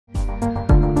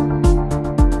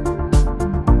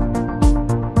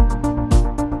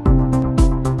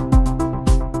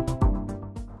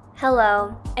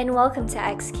and welcome to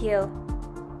XQ.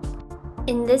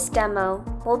 In this demo,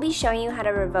 we'll be showing you how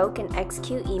to revoke an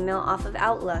XQ email off of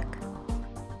Outlook.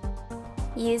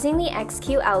 Using the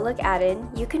XQ Outlook add-in,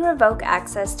 you can revoke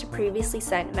access to previously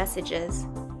sent messages.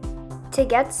 To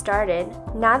get started,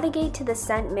 navigate to the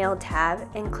Sent Mail tab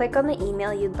and click on the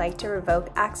email you'd like to revoke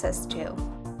access to.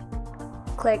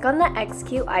 Click on the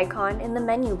XQ icon in the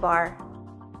menu bar,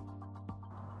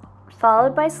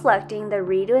 followed by selecting the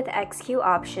Read with XQ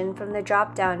option from the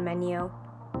drop-down menu.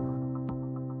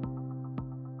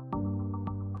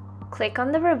 Click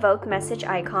on the Revoke Message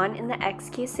icon in the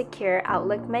XQ Secure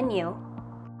Outlook menu.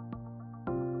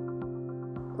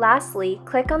 Lastly,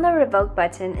 click on the Revoke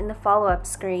button in the follow-up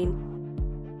screen.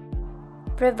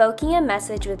 Revoking a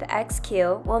message with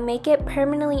XQ will make it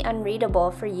permanently unreadable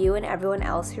for you and everyone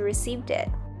else who received it.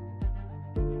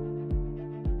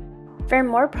 For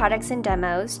more products and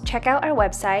demos, check out our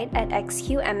website at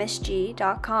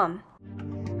xqmsg.com.